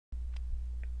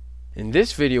In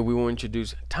this video, we will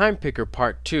introduce Time Picker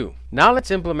Part 2. Now let's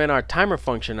implement our timer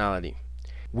functionality.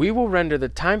 We will render the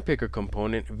Time Picker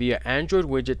component via Android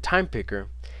Widget Time Picker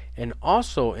and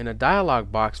also in a dialog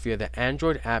box via the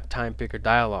Android App Time Picker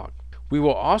dialog. We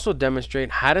will also demonstrate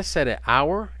how to set an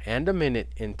hour and a minute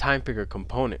in Time Picker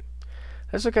component.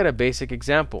 Let's look at a basic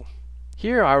example.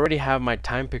 Here I already have my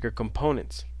Time Picker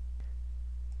components.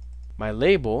 My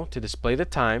label to display the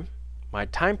time, my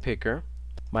Time Picker,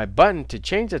 my button to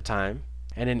change the time,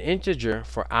 and an integer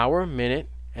for hour, minute,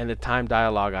 and the time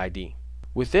dialog ID.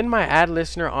 Within my Add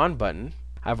Listener On button,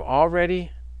 I've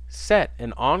already set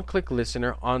an on-click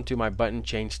listener onto my button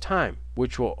Change Time,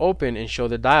 which will open and show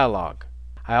the dialog.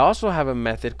 I also have a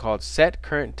method called Set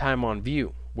Current Time On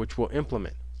View, which will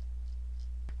implement.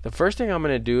 The first thing I'm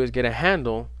going to do is get a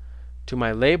handle to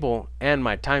my label and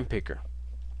my Time Picker.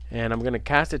 And I'm going to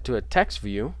cast it to a text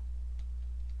view.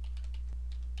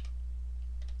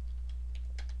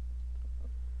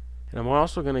 And I'm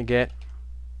also going to get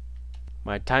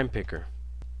my Time Picker.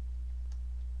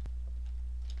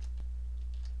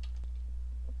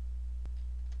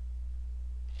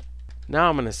 Now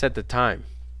I'm going to set the time.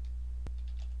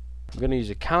 I'm going to use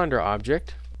a calendar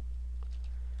object,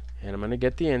 and I'm going to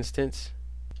get the instance,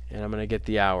 and I'm going to get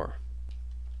the hour.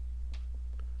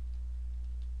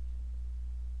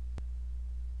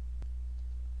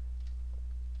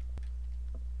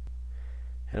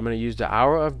 And I'm going to use the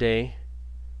hour of day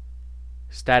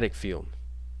static field.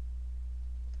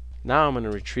 Now I'm going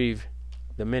to retrieve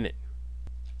the minute.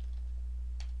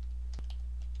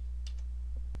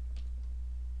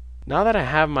 Now that I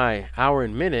have my hour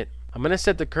and minute, I'm going to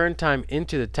set the current time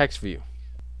into the text view.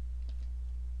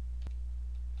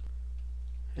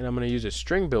 And I'm going to use a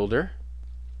string builder.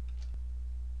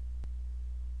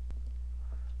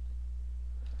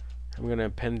 I'm going to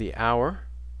append the hour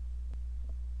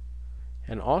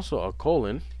and also a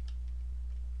colon.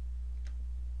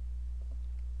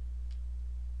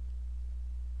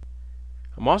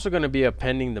 I'm also going to be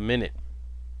appending the minute.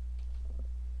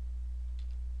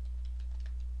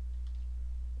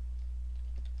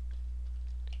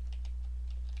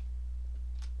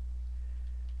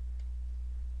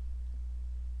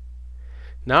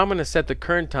 Now I'm going to set the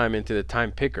current time into the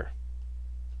Time Picker.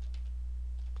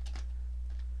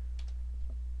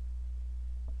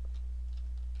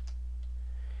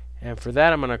 And for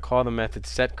that, I'm going to call the method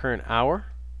setCurrentHour.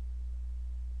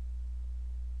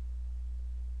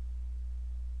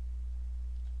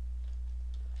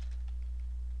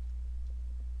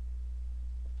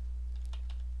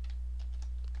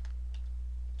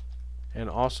 And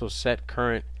also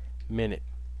setCurrentMinute.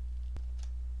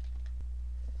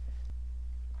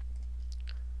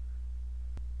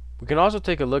 We can also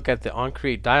take a look at the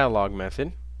onCreateDialog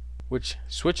method, which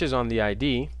switches on the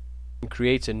ID and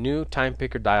creates a new Time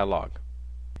Picker dialog.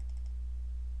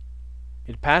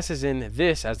 It passes in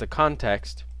this as the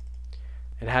context.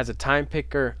 It has a Time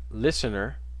Picker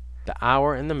listener, the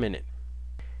hour and the minute.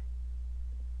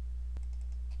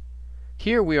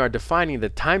 Here we are defining the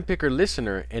Time Picker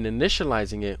listener and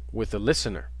initializing it with a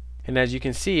listener. And as you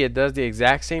can see, it does the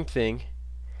exact same thing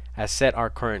as set our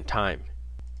current time.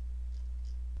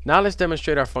 Now let's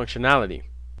demonstrate our functionality.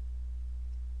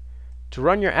 To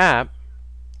run your app,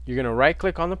 you're going to right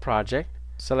click on the project,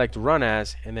 select Run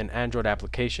As, and then Android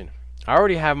Application. I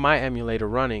already have my emulator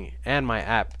running and my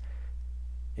app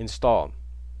installed.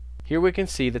 Here we can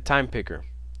see the Time Picker,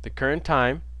 the current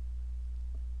time.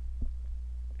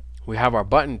 We have our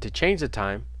button to change the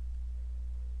time,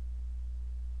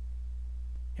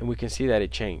 and we can see that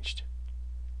it changed.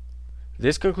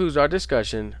 This concludes our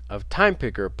discussion of Time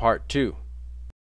Picker Part 2.